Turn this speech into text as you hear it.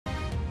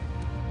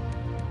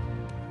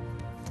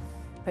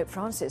Pope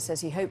Francis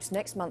says he hopes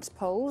next month's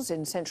polls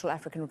in Central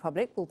African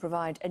Republic will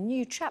provide a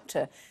new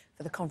chapter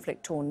for the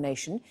conflict-torn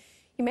nation.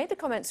 He made the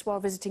comments while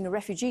visiting a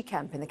refugee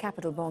camp in the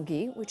capital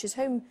Bangui, which is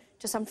home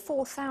to some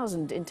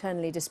 4,000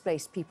 internally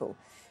displaced people.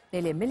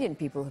 Nearly 1 million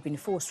people have been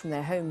forced from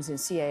their homes in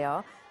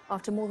CAR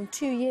after more than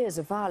 2 years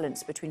of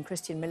violence between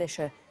Christian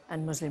militia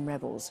and Muslim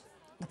rebels.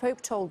 The Pope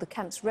told the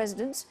camp's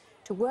residents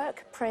to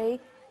work, pray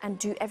and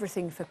do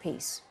everything for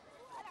peace.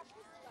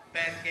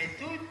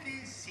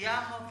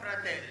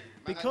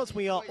 Because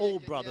we are all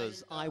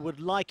brothers, I would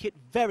like it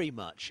very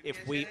much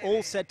if we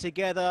all said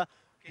together,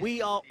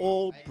 we are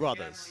all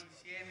brothers.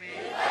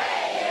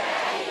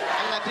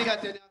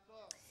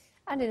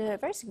 And in a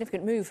very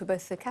significant move for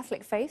both the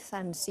Catholic faith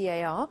and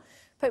CAR,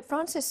 Pope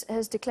Francis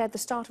has declared the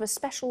start of a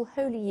special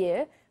Holy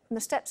Year from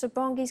the steps of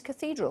Bangui's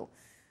cathedral.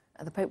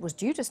 The Pope was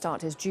due to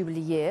start his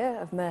Jubilee Year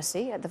of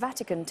Mercy at the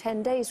Vatican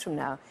 10 days from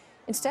now.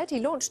 Instead, he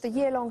launched the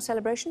year-long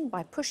celebration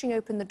by pushing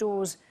open the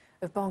doors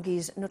of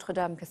Bangui's Notre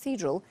Dame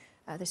Cathedral,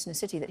 this in a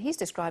city that he's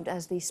described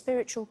as the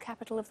spiritual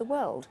capital of the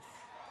world.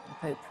 The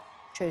Pope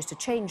chose to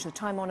change the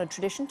time-honoured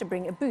tradition to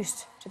bring a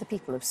boost to the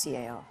people of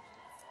CAR.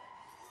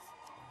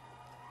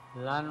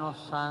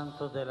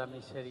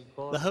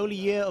 The Holy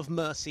Year of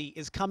Mercy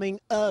is coming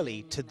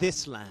early to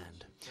this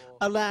land,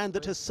 a land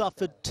that has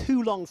suffered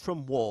too long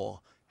from war,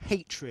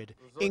 hatred,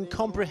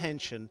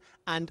 incomprehension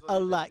and a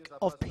lack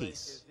of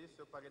peace.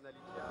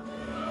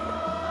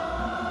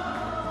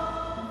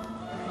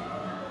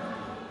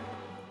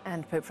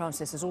 And Pope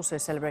Francis has also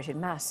celebrated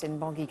Mass in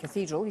Bangui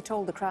Cathedral. He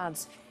told the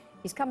crowds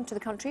he's come to the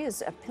country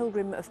as a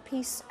pilgrim of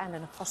peace and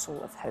an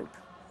apostle of hope.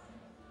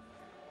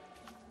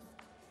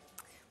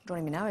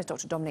 Joining me now is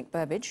Dr. Dominic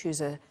Burbidge, who's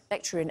a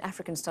lecturer in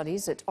African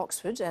Studies at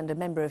Oxford and a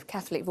member of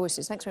Catholic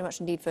Voices. Thanks very much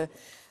indeed for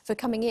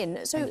coming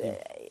in. So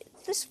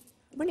this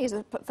really is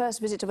the first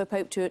visit of a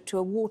pope to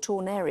a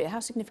war-torn area. How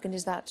significant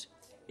is that?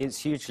 It's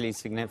hugely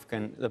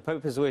significant. The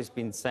Pope has always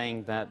been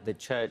saying that the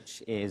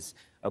Church is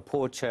a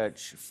poor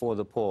church for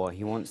the poor.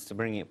 He wants to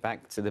bring it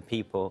back to the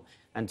people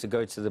and to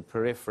go to the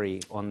periphery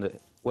on the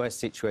worst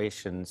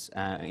situations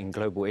in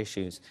global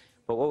issues.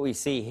 But what we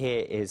see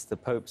here is the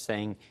Pope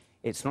saying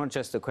it's not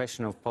just a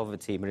question of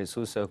poverty, but it's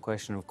also a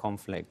question of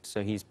conflict.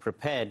 So he's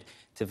prepared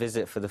to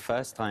visit for the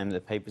first time the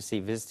papacy,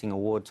 visiting a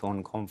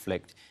war-torn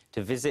conflict,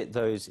 to visit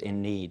those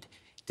in need,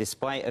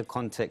 despite a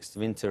context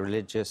of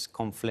interreligious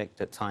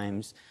conflict at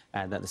times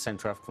that the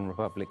Central African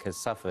Republic has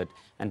suffered,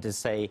 and to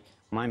say,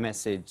 my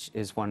message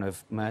is one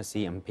of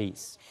mercy and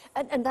peace.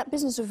 And that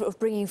business of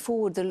bringing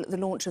forward the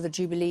launch of the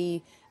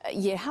Jubilee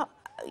year, how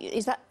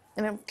is that?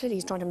 I mean, clearly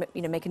he's trying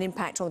to make an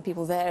impact on the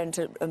people there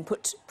and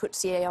put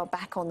CAR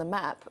back on the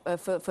map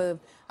for,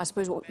 I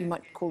suppose, what you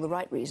might call the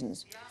right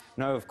reasons.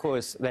 No, of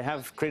course. They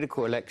have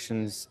critical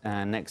elections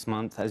next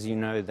month. As you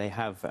know, they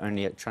have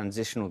only a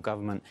transitional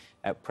government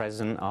at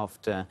present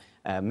after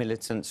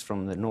militants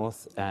from the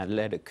north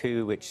led a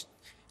coup which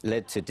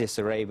led to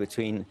disarray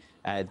between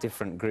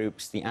different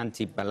groups. The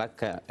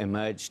anti-Balaka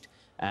emerged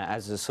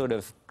as a sort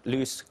of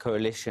loose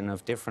coalition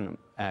of different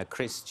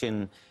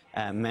Christian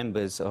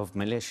members of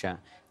militia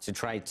to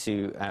try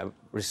to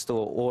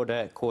restore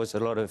order, cause a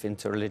lot of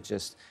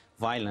interreligious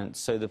violence.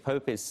 So the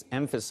Pope is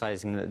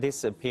emphasizing that this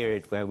is a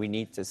period where we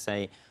need to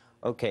say,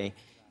 okay,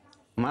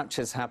 much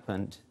has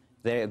happened.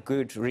 There are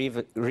good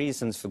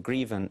reasons for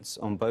grievance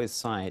on both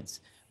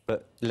sides,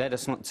 but let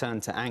us not turn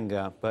to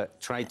anger, but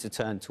try to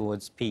turn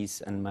towards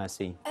peace and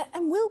mercy.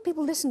 And will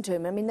people listen to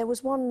him? I mean, there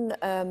was one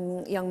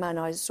young man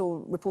I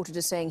saw reported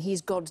as saying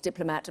he's God's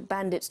diplomat.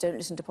 Bandits don't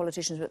listen to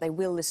politicians, but they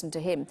will listen to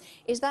him.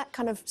 Is that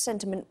kind of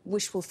sentiment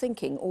wishful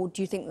thinking, or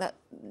do you think that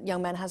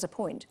young man has a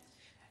point?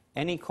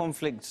 Any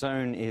conflict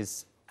zone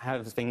is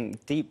having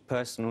deep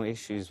personal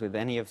issues with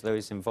any of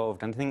those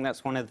involved. And I think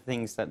that's one of the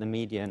things that the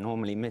media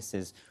normally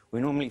misses. We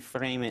normally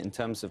frame it in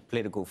terms of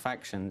political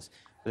factions,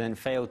 but then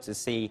fail to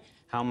see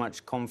how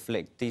much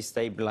conflict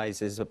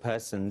destabilizes a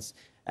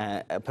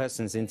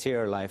person's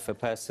interior life, a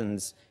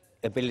person's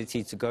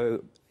ability to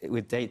go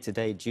with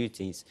day-to-day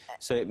duties.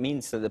 So it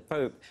means that the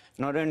Pope,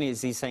 not only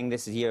is he saying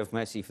this is a year of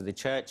mercy for the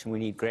Church and we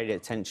need greater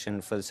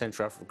attention for the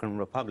Central African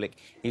Republic,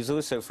 he's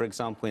also, for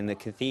example, in the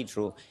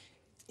cathedral,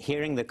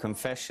 hearing the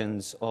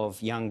confessions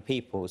of young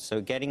people, so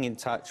getting in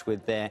touch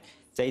with their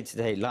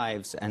day-to-day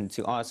lives and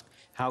to ask,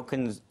 how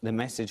can the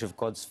message of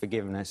God's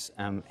forgiveness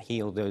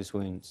heal those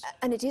wounds?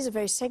 And it is a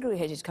very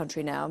segregated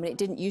country now. I mean, it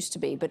didn't used to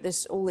be, but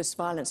all this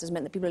violence has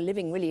meant that people are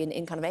living really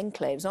in kind of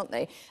enclaves, aren't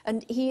they?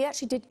 And he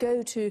actually did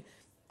go to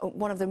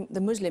one of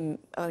the Muslim,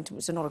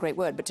 it's not a great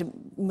word, but to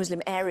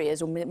Muslim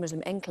areas or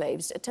Muslim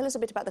enclaves. Tell us a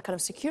bit about the kind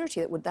of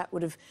security that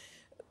would have,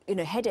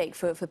 headache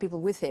for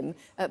people with him,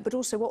 but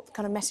also what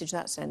kind of message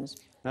that sends.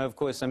 No, of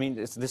course. I mean,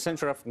 the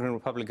Central African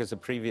Republic is a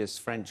previous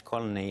French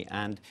colony,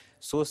 and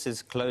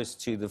sources close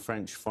to the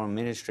French Foreign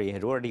Ministry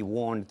had already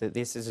warned that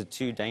this is a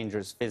too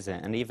dangerous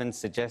visit, and even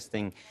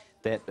suggesting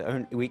that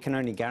we can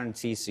only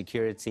guarantee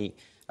security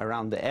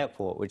around the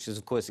airport, which is,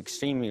 of course,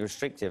 extremely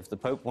restrictive. The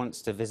Pope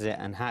wants to visit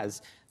and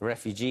has a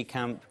refugee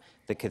camp.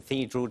 the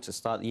cathedral to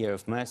start the Year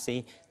of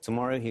Mercy.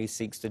 Tomorrow he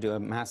seeks to do a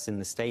mass in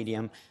the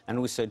stadium and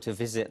also to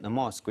visit the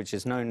mosque, which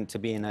is known to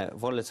be in a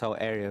volatile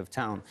area of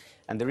town.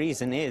 And the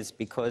reason is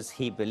because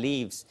he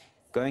believes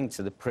going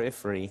to the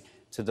periphery,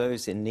 to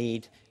those in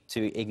need,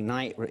 to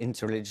ignite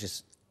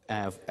interreligious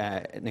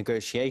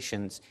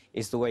negotiations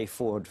is the way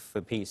forward for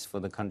peace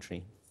for the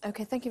country.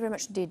 OK, thank you very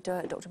much indeed,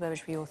 Dr.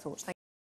 Burbidge, for your thoughts.